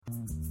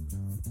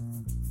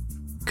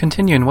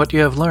Continue in what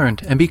you have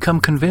learned and become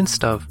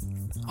convinced of.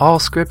 All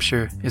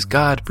Scripture is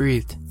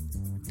God-breathed.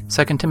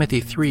 2 Timothy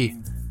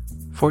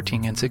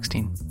 3:14 and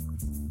 16.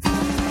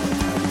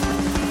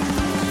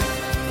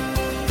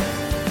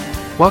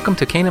 Welcome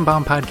to Canaan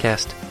Bound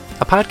Podcast,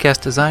 a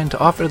podcast designed to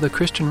offer the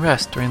Christian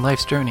rest during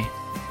life's journey.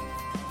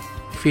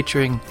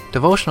 Featuring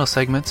devotional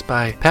segments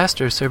by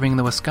pastors serving in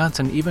the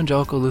Wisconsin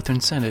Evangelical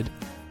Lutheran Synod,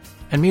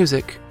 and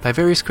music by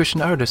various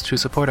Christian artists who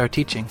support our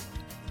teaching.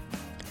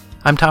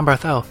 I'm Tom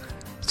Barthel,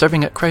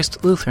 serving at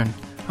Christ Lutheran,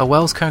 a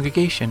WELS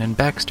congregation in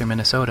Baxter,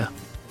 Minnesota.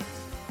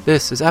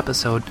 This is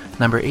episode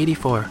number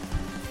 84.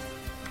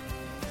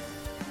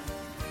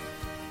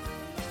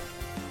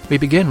 We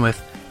begin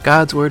with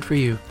God's Word for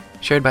You,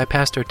 shared by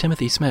Pastor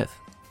Timothy Smith.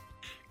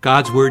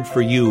 God's Word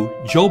for You,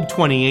 Job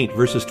 28,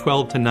 verses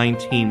 12 to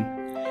 19.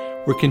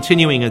 We're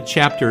continuing a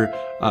chapter,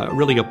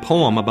 really a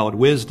poem about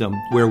wisdom,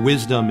 where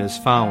wisdom is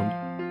found.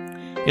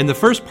 In the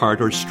first part,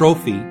 or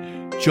strophe,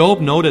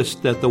 Job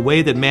noticed that the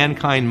way that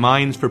mankind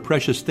mines for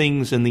precious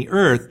things in the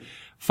earth,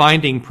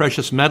 finding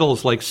precious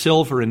metals like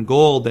silver and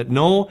gold that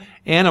no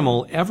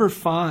animal ever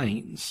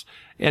finds,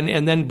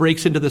 and then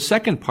breaks into the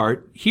second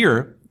part,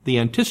 here, the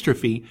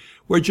antistrophe,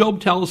 where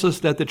Job tells us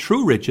that the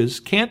true riches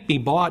can't be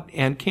bought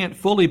and can't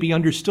fully be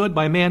understood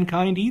by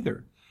mankind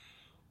either.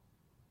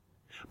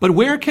 But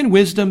where can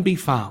wisdom be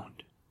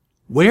found?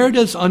 Where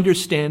does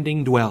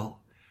understanding dwell?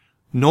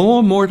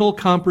 No mortal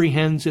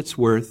comprehends its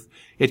worth.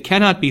 It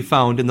cannot be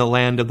found in the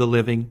land of the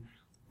living.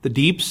 The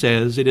deep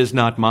says, "It is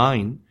not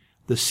mine."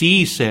 The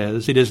sea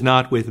says, "It is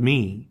not with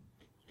me."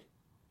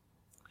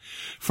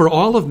 For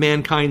all of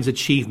mankind's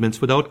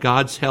achievements, without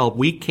God's help,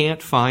 we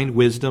can't find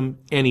wisdom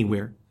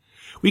anywhere.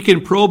 We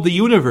can probe the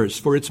universe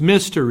for its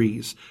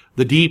mysteries.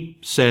 The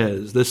deep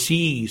says, the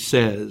sea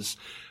says,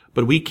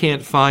 but we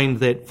can't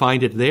find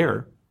it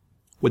there.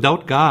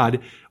 Without God,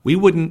 we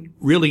wouldn't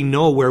really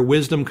know where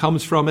wisdom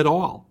comes from at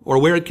all, or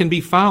where it can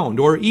be found,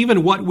 or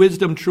even what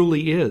wisdom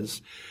truly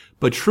is.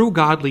 But true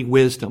godly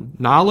wisdom,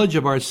 knowledge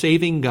of our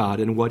saving God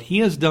and what He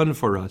has done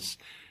for us,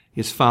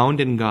 is found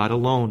in God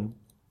alone.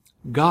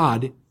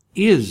 God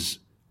is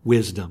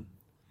wisdom.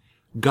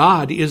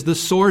 God is the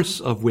source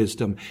of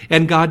wisdom,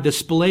 and God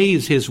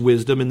displays His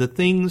wisdom in the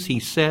things He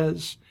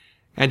says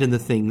and in the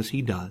things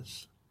He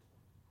does.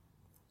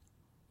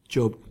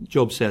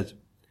 Job says,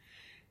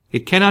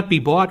 "It cannot be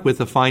bought with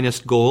the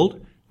finest gold,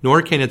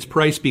 nor can its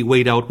price be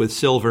weighed out with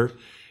silver.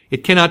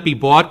 It cannot be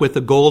bought with the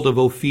gold of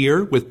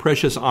Ophir, with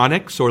precious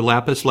onyx or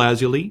lapis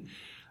lazuli.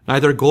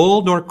 Neither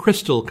gold nor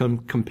crystal can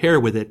compare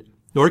with it,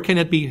 nor can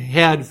it be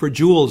had for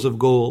jewels of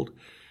gold.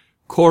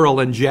 Coral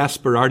and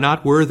jasper are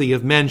not worthy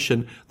of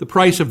mention. The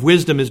price of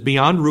wisdom is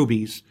beyond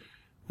rubies.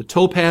 The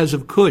topaz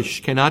of Cush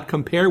cannot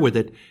compare with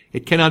it.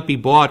 It cannot be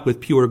bought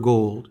with pure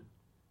gold."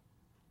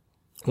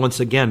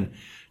 Once again,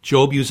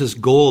 Job uses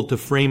gold to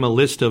frame a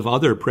list of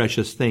other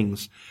precious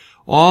things.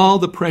 All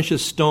the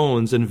precious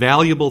stones and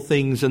valuable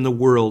things in the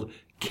world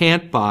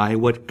can't buy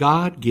what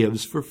God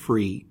gives for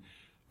free.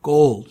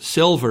 Gold,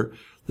 silver,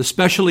 the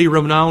specially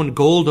renowned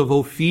gold of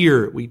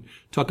Ophir. We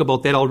talk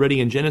about that already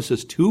in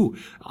Genesis 2.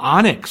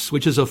 Onyx,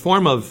 which is a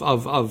form of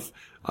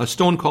a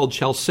stone called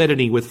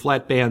chalcedony with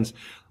flat bands.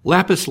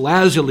 Lapis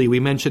lazuli, we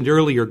mentioned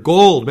earlier.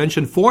 Gold,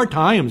 mentioned 4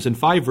 times in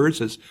 5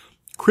 verses.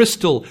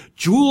 Crystal,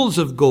 jewels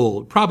of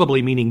gold,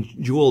 probably meaning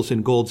jewels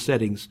in gold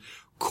settings.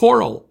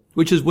 Coral,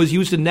 which was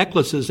used in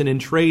necklaces and in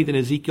trade in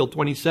Ezekiel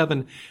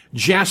 27.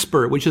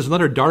 Jasper, which is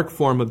another dark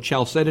form of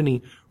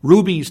chalcedony.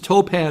 Rubies,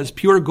 topaz,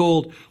 pure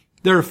gold.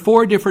 There are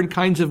 4 different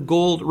kinds of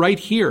gold right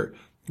here.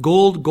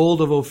 Gold, gold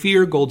of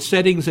Ophir, gold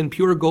settings and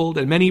pure gold,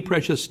 and many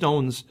precious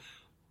stones.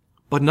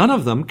 But none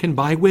of them can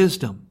buy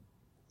wisdom.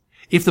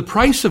 If the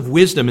price of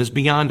wisdom is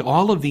beyond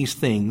all of these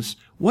things,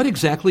 what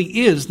exactly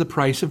is the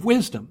price of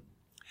wisdom?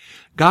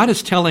 God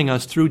is telling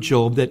us through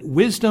Job that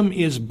wisdom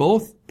is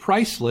both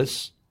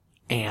priceless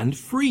and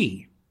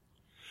free.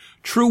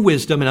 True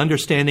wisdom and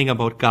understanding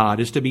about God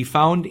is to be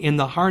found in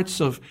the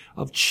hearts of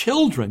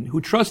children who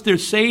trust their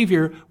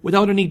Savior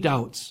without any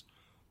doubts.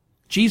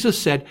 Jesus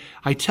said,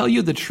 "I tell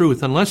you the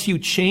truth, unless you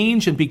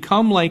change and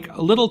become like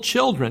little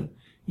children,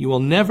 you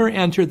will never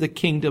enter the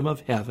kingdom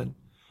of heaven."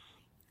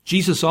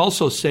 Jesus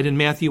also said in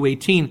Matthew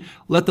 19,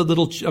 let the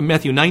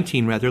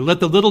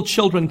little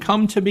children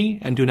come to me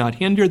and do not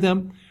hinder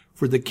them,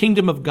 for the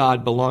kingdom of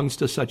God belongs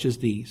to such as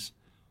these.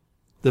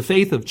 The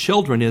faith of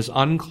children is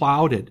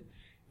unclouded.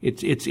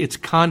 It's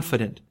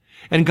confident.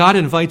 And God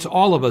invites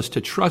all of us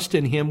to trust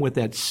in Him with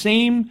that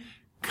same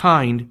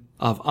kind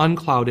of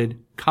unclouded,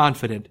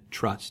 confident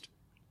trust.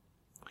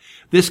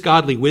 This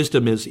godly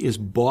wisdom is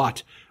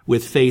bought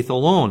with faith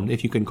alone,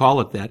 if you can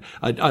call it that.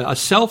 A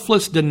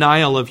selfless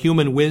denial of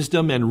human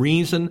wisdom and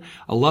reason,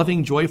 a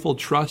loving, joyful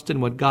trust in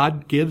what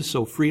God gives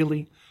so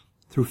freely.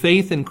 Through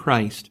faith in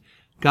Christ,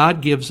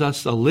 God gives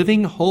us a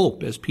living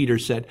hope, as Peter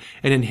said,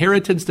 an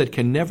inheritance that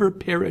can never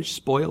perish,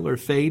 spoil, or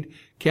fade,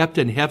 kept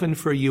in heaven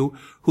for you,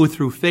 who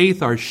through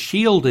faith are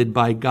shielded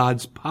by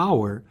God's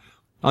power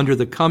under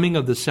the coming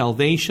of the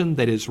salvation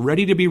that is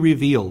ready to be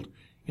revealed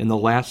in the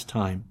last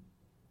time.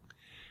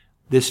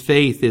 This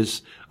faith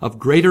is of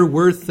greater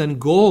worth than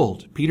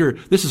gold.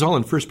 This is all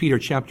in 1 Peter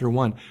chapter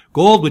 1.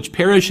 Gold which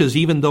perishes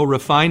even though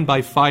refined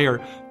by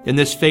fire, and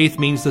this faith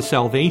means the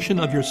salvation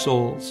of your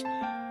souls.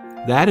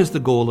 That is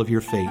the goal of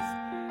your faith.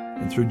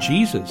 And through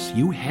Jesus,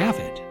 you have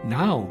it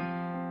now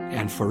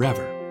and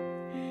forever.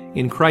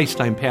 In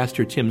Christ, I'm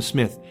Pastor Tim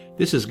Smith.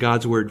 This is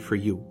God's Word for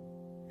you.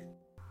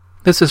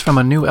 This is from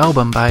a new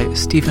album by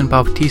Stephen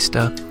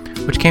Bautista,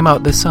 which came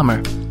out this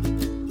summer,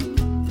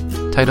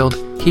 titled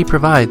He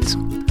Provides.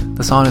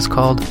 The song is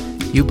called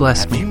You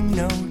Bless Me. Have you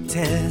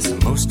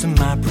noticed most of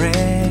my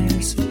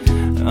prayers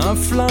are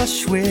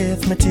flush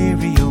with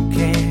material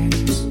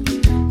cares?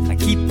 I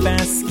keep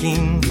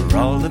asking for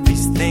all of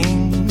these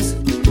things,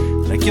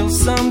 like you're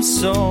some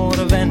sort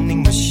of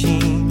vending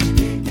machine.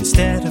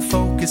 Instead of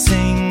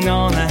focusing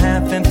on a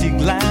half-empty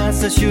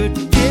glass, I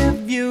should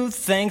give you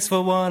thanks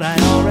for what I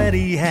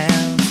already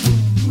have.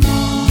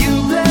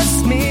 You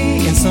bless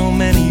me in so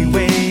many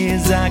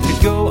ways, I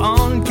could go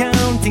on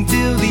counting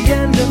till the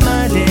end of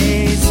my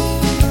days.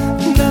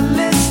 The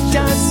list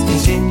just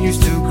continues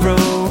to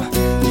grow.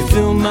 You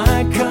fill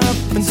my cup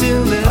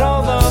until it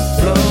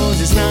overflows.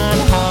 It's not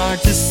hard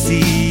to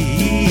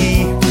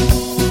see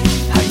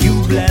how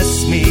you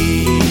bless me.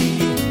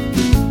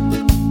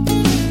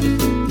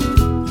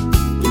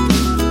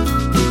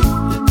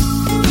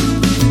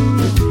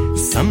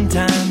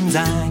 Sometimes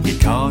I get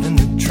caught in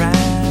the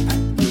trap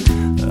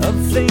of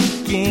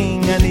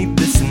thinking I need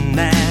this and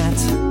that,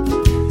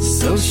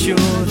 so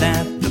sure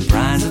that the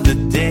prize of the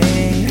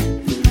day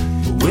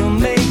will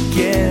make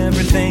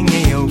everything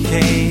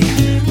a-okay.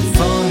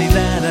 Funny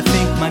that I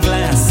think my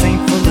glass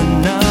ain't full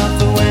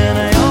enough when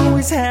I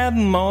always have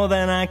more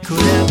than I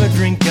could ever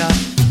drink up.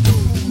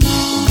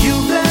 You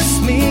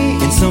bless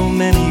me in so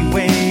many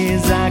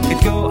ways, I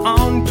could go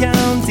on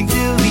counting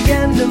till the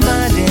end of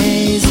my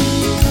days.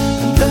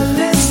 The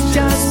list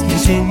just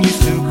continues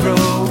to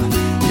grow.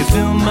 You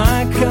fill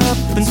my cup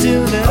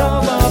until it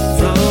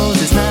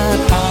overflows. It's not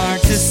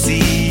hard to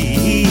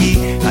see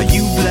how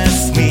you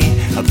bless me.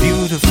 A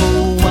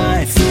beautiful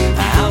wife,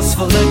 a house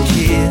full of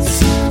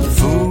kids,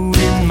 food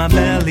in my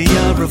belly,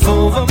 a roof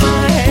over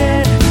my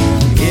head.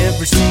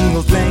 Every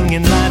single thing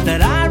in life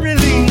that I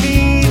really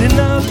need, and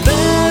the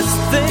best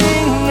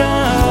thing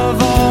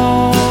of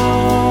all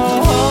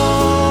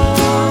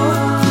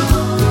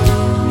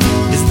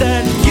is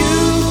that you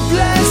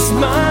bless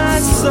my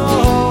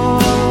soul.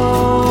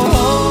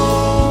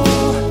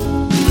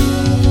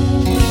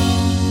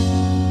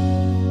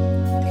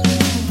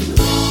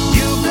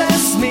 You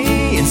bless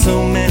me in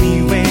so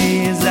many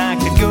ways, I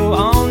could go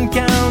on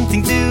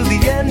counting till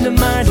the end of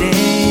my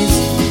days.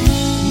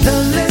 The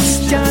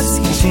list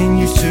just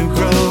continues to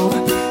grow.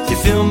 You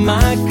fill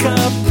my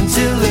cup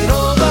until it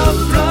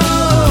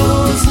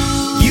overflows.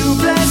 You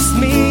bless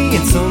me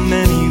in so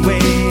many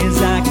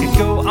ways, I could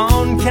go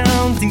on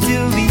counting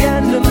till the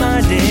end of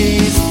my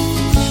days.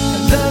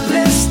 The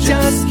list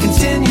just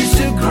continues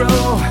to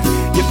grow.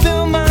 You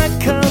fill my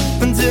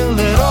cup until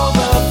it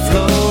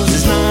overflows.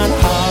 It's not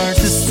hard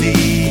to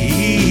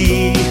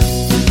see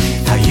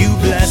how you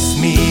bless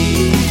me.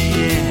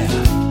 Yeah.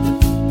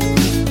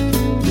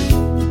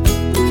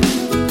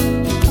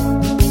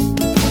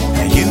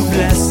 How you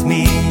bless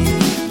me.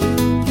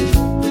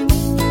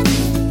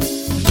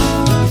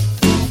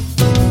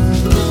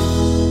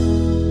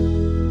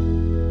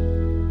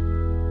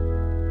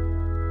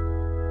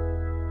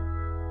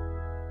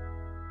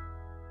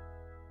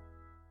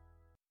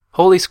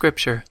 Holy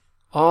Scripture,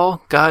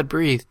 all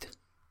God-breathed.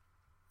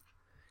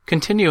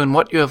 Continue in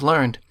what you have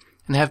learned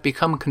and have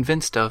become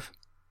convinced of.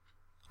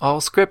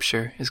 All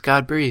Scripture is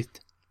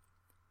God-breathed.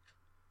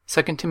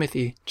 2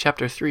 Timothy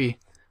chapter 3,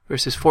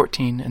 verses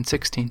 14 and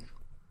 16.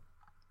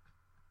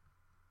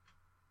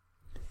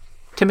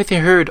 Timothy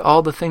heard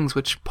all the things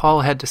which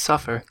Paul had to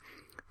suffer.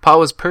 Paul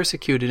was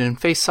persecuted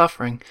and faced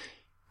suffering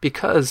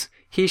because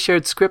he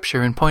shared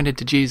Scripture and pointed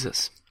to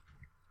Jesus.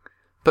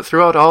 But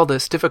throughout all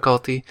this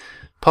difficulty,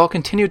 Paul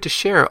continued to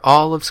share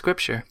all of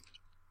Scripture.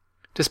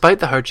 Despite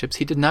the hardships,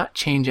 he did not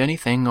change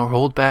anything or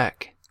hold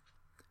back.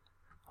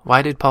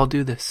 Why did Paul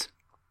do this?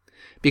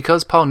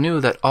 Because Paul knew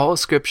that all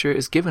Scripture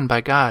is given by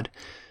God.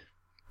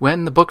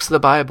 When the books of the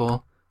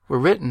Bible were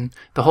written,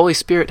 the Holy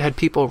Spirit had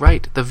people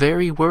write the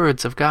very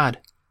words of God.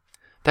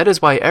 That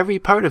is why every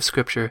part of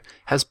Scripture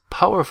was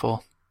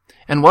powerful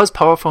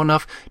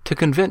enough to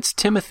convince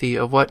Timothy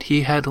of what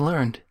he had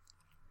learned.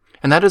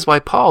 And that is why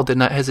Paul did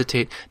not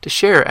hesitate to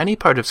share any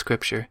part of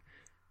Scripture,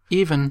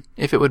 even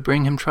if it would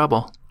bring him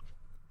trouble.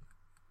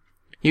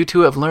 You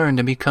too have learned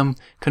and become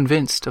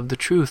convinced of the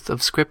truth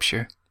of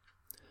Scripture.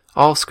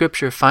 All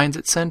Scripture finds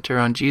its center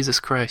on Jesus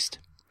Christ.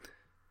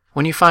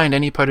 When you find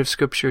any part of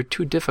Scripture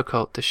too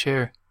difficult to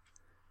share,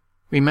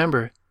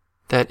 remember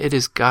that it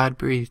is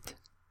God-breathed.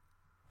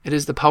 It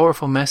is the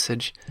powerful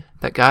message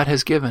that God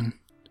has given,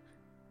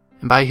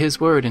 and by His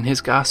Word and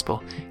His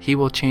Gospel, He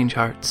will change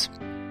hearts.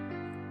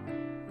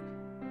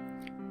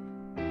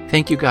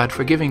 Thank you, God,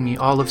 for giving me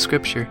all of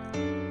Scripture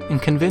and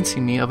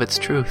convincing me of its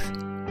truth.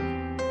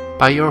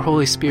 By your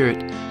Holy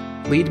Spirit,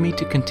 lead me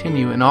to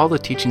continue in all the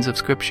teachings of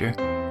Scripture.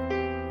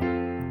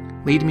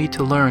 Lead me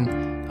to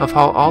learn of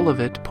how all of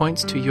it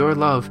points to your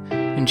love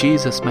in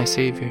Jesus, my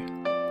Savior.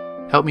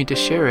 Help me to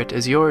share it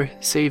as your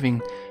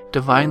saving,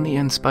 divinely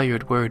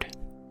inspired word.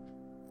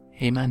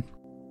 Amen.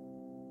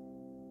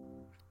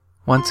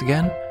 Once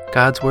again,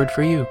 God's Word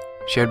for You,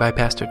 shared by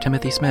Pastor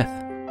Timothy Smith.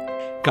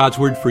 God's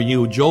Word for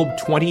You, Job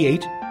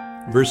 28,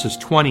 verses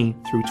 20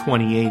 through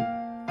 28.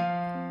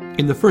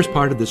 In the first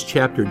part of this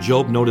chapter,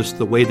 Job noticed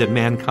the way that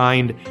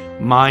mankind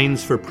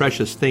mines for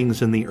precious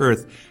things in the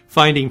earth,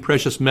 finding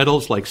precious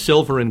metals like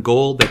silver and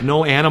gold that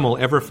no animal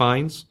ever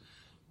finds.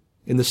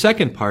 In the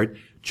second part,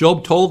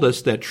 Job told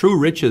us that true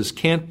riches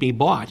can't be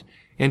bought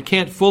and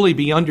can't fully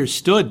be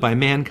understood by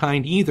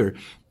mankind either.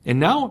 And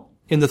now,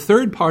 in the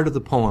third part of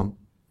the poem,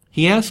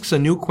 he asks a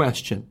new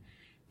question.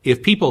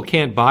 If people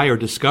can't buy or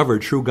discover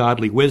true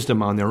godly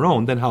wisdom on their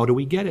own, then how do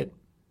we get it?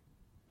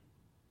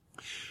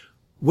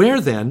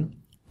 Where, then,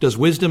 does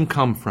wisdom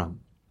come from?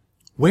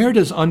 Where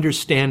does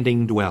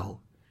understanding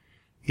dwell?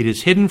 It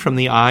is hidden from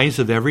the eyes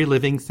of every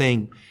living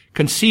thing,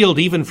 concealed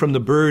even from the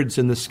birds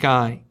in the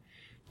sky.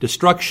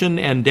 Destruction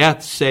and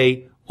death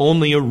say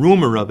only a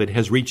rumor of it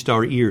has reached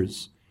our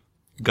ears.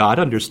 God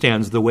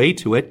understands the way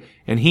to it,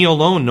 and He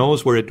alone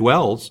knows where it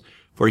dwells,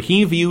 for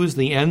He views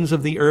the ends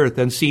of the earth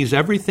and sees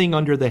everything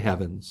under the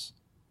heavens.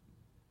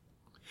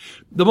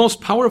 The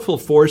most powerful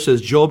forces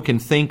Job can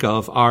think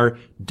of are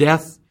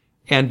death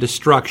and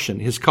destruction.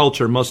 His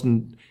culture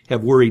mustn't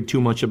have worried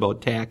too much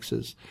about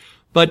taxes.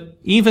 But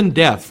even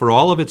death, for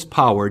all of its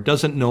power,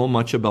 doesn't know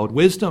much about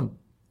wisdom.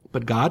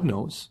 But God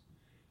knows.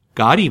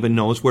 God even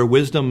knows where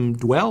wisdom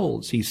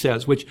dwells, he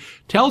says, which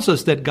tells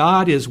us that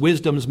God is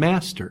wisdom's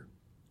master.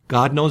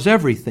 God knows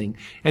everything.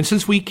 And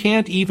since we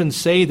can even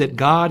say that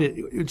God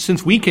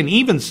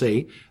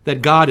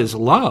is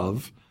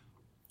love,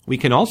 we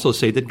can also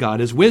say that God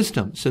is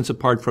wisdom, since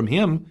apart from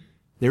Him,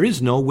 there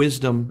is no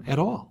wisdom at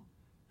all.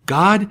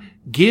 God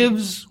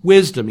gives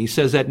wisdom. He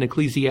says that in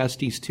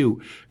Ecclesiastes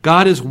 2.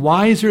 God is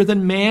wiser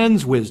than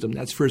man's wisdom.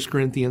 That's 1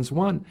 Corinthians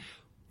 1.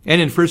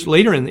 And in 1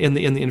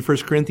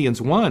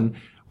 Corinthians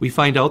 1, we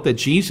find out that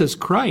Jesus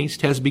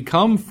Christ has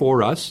become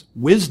for us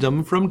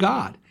wisdom from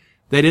God.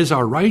 That is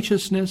our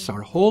righteousness,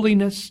 our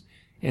holiness,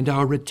 and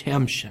our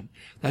redemption.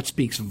 That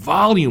speaks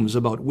volumes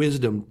about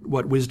wisdom,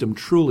 what wisdom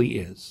truly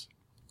is.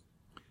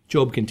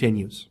 Job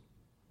continues.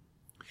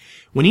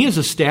 When He has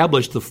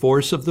established the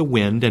force of the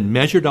wind and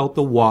measured out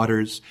the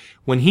waters,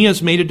 when He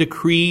has made a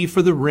decree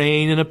for the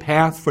rain and a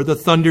path for the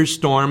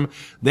thunderstorm,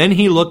 then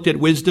He looked at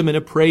wisdom and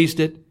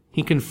appraised it.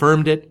 He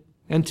confirmed it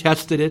and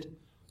tested it.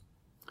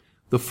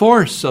 The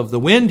force of the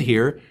wind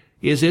here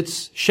is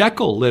its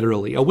shekel,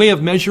 literally, a way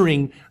of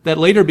measuring that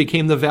later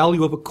became the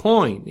value of a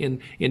coin.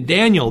 In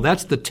Daniel,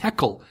 that's the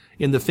tekel,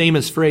 in the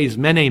famous phrase,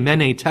 mene,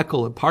 mene,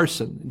 tekel,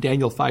 parsin,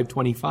 Daniel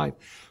 5:25.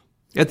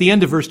 At the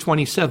end of verse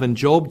 27,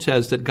 Job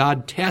says that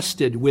God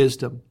tested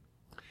wisdom.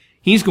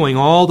 He's going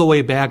all the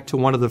way back to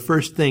one of the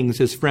first things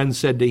his friend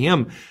said to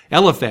him.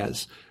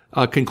 Eliphaz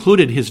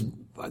concluded his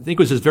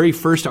very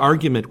first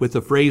argument with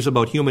the phrase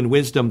about human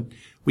wisdom.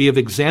 We have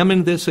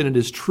examined this and it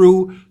is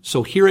true,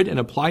 so hear it and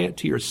apply it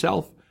to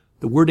yourself.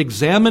 The word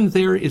examined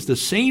there is the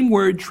same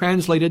word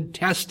translated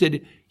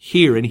tested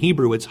here. In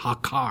Hebrew, it's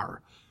hakar.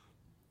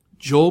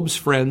 Job's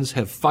friends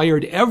have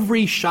fired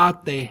every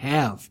shot they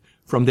have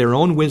from their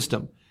own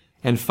wisdom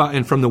and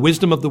from the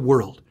wisdom of the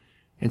world.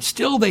 And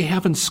still they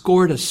haven't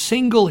scored a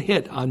single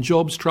hit on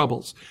Job's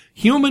troubles.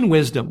 Human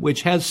wisdom,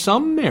 which has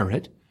some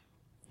merit,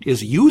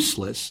 is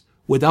useless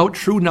without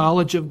true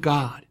knowledge of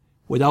God,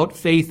 without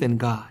faith in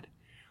God.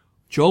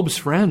 Job's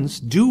friends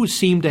do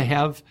seem to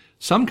have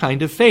some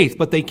kind of faith,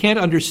 but they can't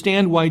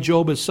understand why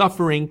Job is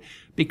suffering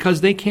because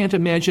they can't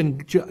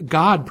imagine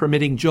God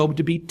permitting Job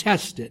to be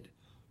tested.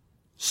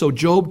 So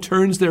Job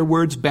turns their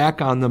words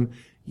back on them.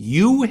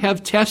 You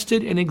have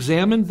tested and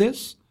examined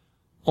this?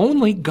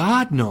 Only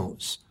God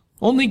knows.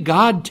 Only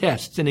God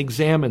tests and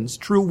examines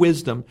true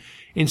wisdom.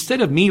 Instead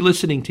of me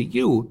listening to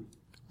you,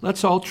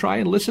 let's all try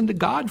and listen to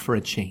God for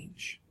a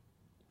change.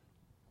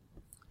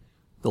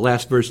 The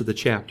last verse of the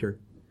chapter.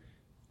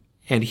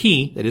 And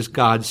He, that is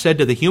God, said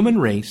to the human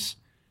race,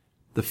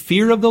 the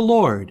fear of the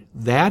Lord,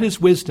 that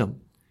is wisdom,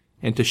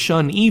 and to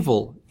shun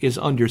evil is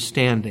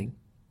understanding.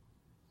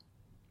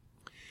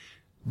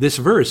 This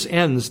verse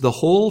ends the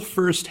whole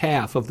first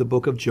half of the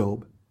book of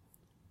Job.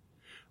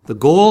 The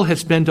goal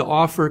has been to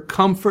offer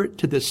comfort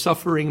to this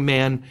suffering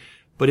man,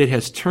 but it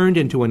has turned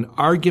into an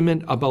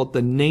argument about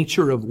the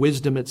nature of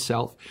wisdom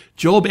itself.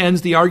 Job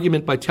ends the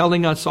argument by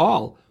telling us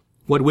all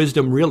what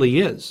wisdom really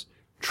is.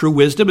 True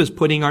wisdom is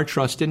putting our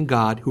trust in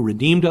God, who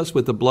redeemed us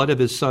with the blood of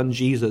His Son,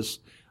 Jesus,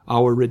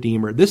 our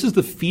Redeemer. This is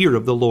the fear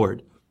of the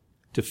Lord,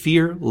 to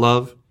fear,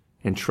 love,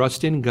 and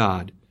trust in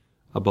God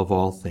above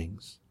all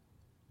things.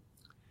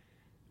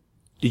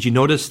 Did you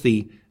notice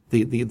the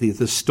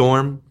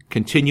storm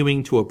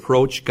continuing to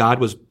approach? Job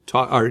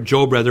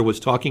was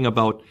talking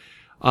about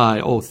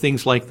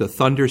things like the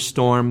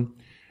thunderstorm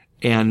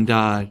and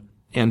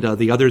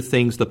the other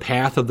things, the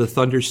path of the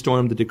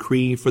thunderstorm, the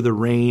decree for the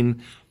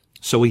rain.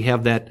 So we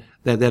have that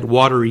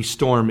watery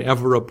storm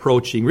ever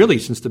approaching, really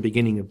since the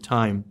beginning of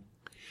time.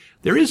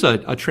 There is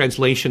a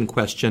translation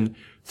question.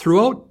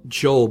 Throughout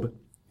Job,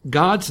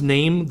 God's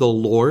name, the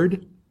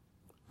Lord,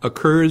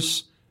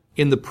 occurs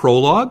in the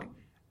prologue,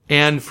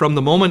 and from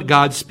the moment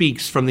God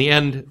speaks, from the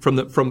end, from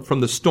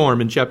the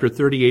storm in chapter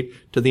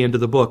 38 to the end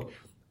of the book.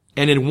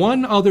 And in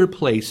one other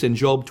place in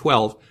Job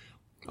 12,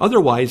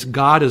 otherwise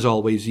God is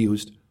always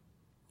used.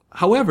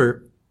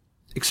 However,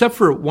 except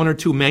for one or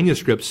two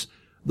manuscripts,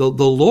 the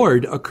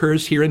Lord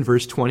occurs here in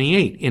verse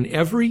 28 in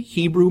every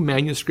Hebrew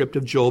manuscript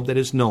of Job that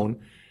is known,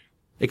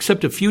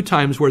 except a few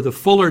times where the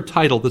fuller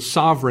title, the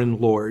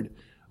Sovereign Lord,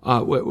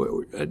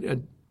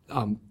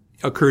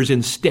 occurs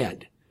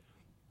instead.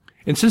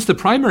 And since the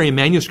primary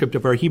manuscript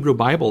of our Hebrew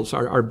Bibles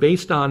are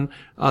based on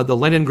the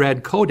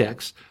Leningrad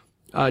Codex,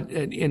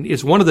 and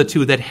is one of the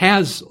two that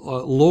has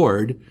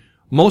Lord,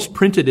 most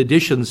printed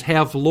editions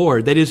have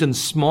Lord, that is in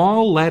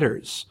small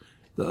letters,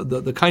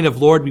 the kind of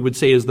Lord we would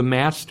say is the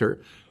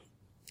Master,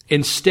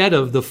 instead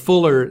of the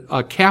fuller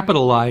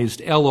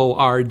capitalized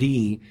Lord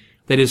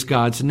that is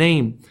God's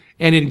name.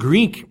 And in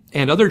Greek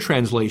and other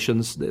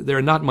translations,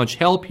 there's not much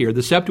help here.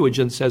 The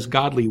Septuagint says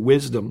godly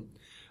wisdom,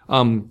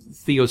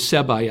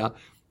 theosebeia.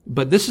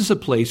 But this is a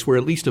place where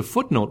at least a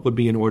footnote would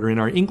be in order in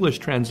our English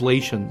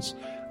translations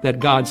that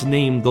God's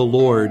name, the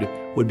Lord,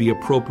 would be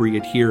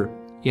appropriate here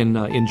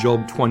in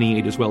Job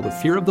 28 as well. The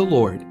fear of the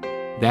Lord,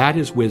 that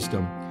is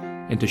wisdom,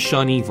 and to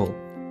shun evil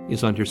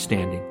is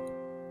understanding.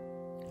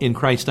 In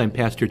Christ, I'm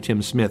Pastor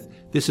Tim Smith.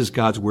 This is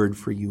God's Word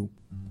for you.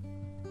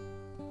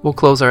 We'll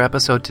close our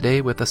episode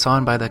today with a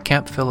song by the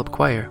Camp Philip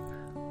Choir,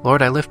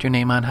 Lord, I Lift Your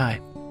Name on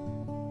High.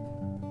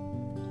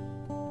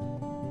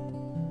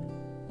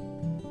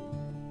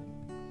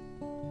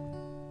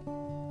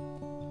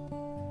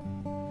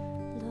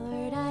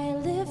 Lord, I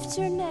lift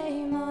your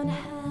name on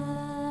high.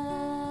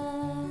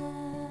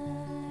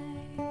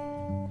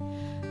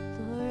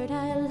 Lord,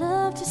 I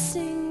love to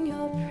sing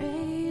your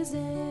praises.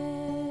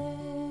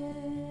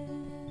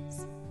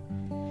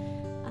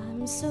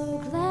 I'm so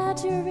glad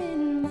you're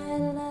in my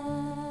life.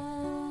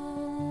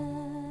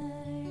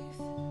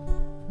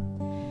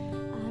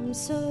 I'm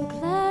so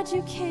glad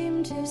you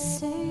came to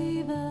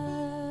save us.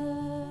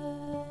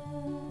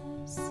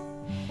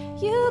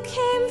 You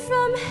came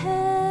from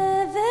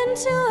heaven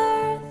to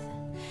earth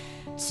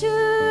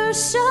to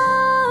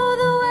show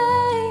the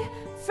way,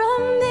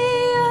 from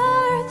the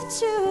earth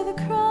to the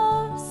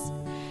cross,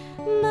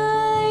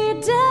 my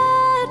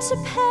debt to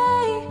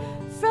pay,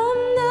 from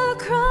the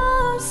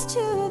cross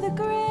to the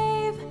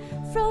grave,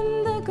 from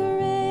the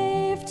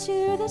grave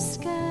to the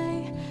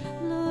sky.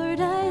 Lord,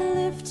 I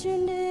lift your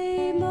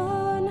name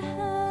on high.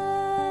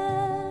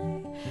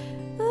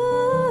 Ooh,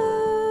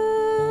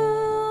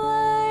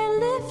 I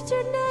lift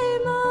your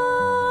name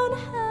on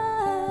high.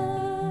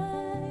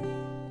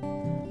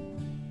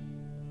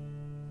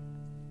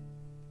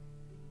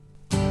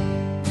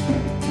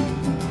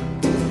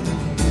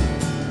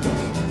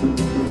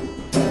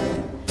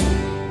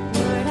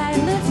 Lord, I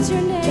lift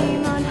your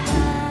name on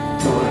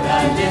high. Lord, I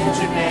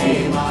lift your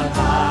name on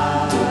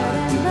high.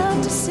 Lord, I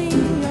love to sing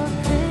your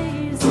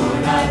praises.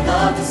 Lord, I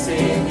love to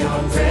sing your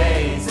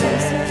praises.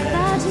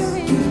 Glad you're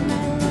in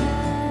my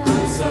life.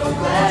 I'm so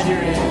glad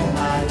you're in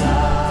my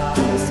life.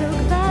 I'm so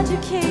glad you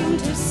came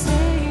to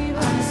save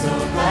us. I'm so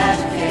glad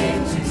you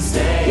came to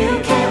save. You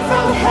came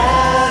from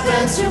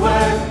heaven to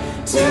earth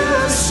to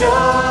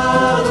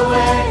show the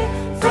way,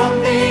 from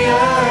the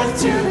earth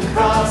to the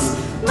cross,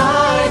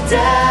 my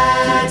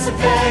debt to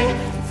pay,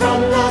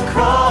 from the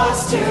cross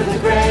to the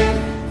grave,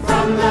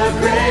 from the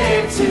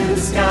grave to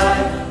the sky.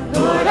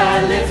 Lord,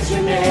 I lift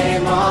your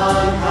name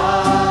on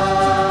high.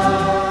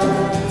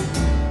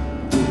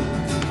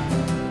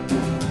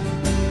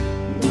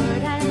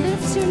 Lord, I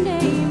lift your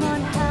name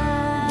on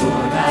high.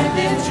 Lord, I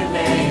lift your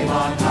name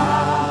on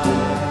high.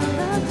 I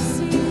love to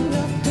sing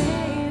your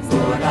praises.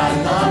 Lord,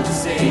 I love to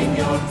sing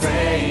your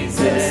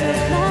praises. I'm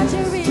so glad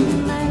you're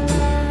in my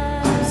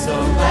life. I'm so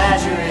glad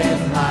you're in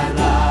my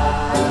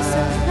life. I'm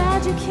so glad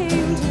you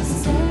came to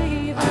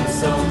save us. I'm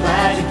so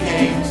glad you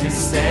came to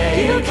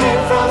save. You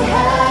came from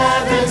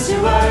heaven to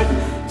earth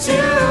to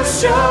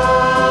show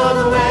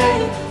the way,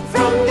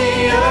 from the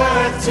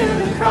earth to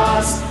the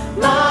cross,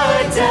 my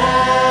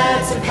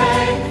debt to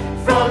pay,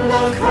 from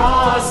the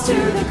cross to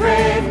the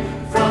grave,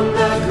 from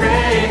the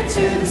grave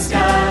to the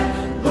sky.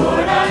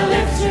 Lord, I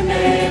lift your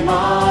name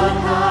on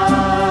high.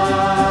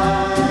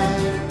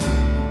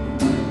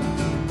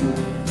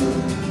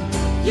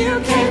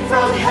 You came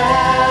from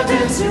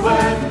heaven to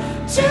earth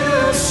to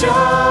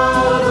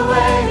show the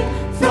way,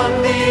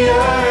 from the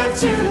earth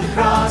to the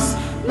cross,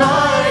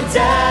 my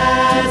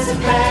debt to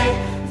pay,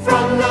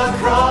 from the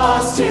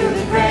cross to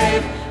the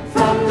grave,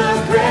 from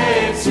the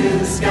grave to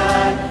the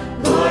sky.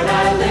 Lord,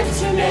 I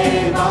lift your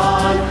name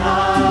on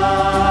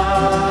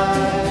high.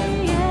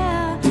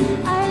 Yeah,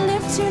 I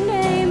lift your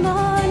name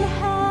on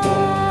high.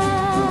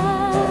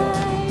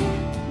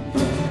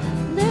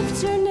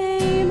 Lift your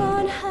name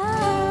on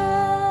high.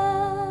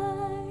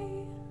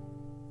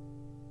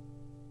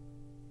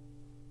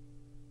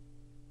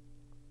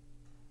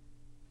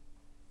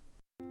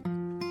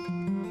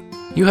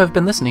 You have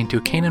been listening to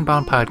Canaan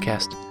Bound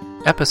Podcast,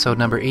 episode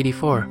number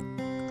 84,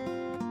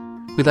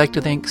 We'd like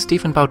to thank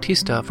Stephen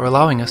Bautista for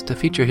allowing us to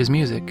feature his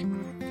music.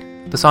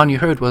 The song you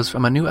heard was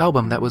from a new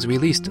album that was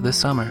released this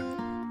summer.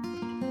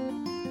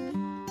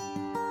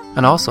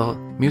 And also,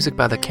 music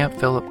by the Camp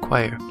Phillip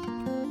Choir.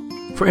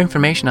 For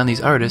information on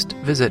these artists,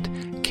 visit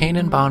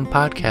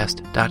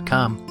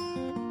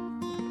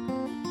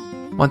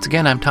CanaanBoundPodcast.com. Once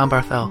again, I'm Tom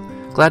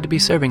Barthel, glad to be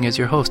serving as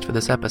your host for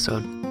this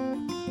episode.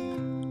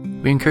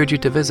 We encourage you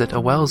to visit a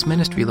WELS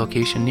ministry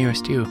location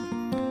nearest you.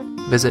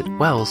 Visit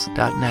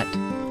wells.net.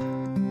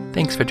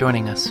 Thanks for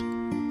joining us.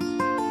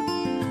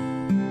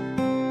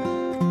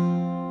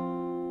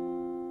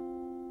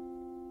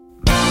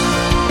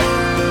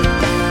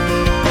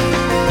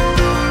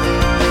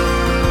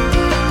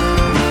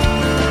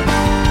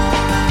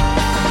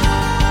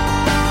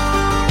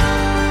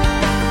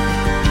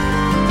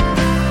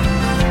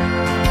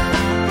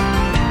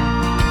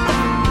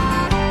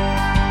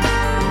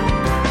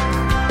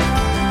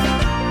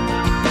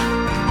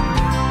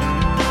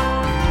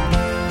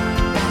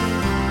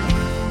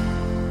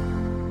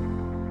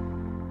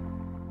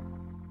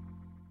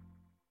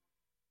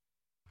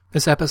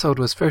 This episode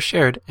was first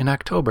shared in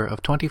October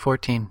of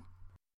 2014.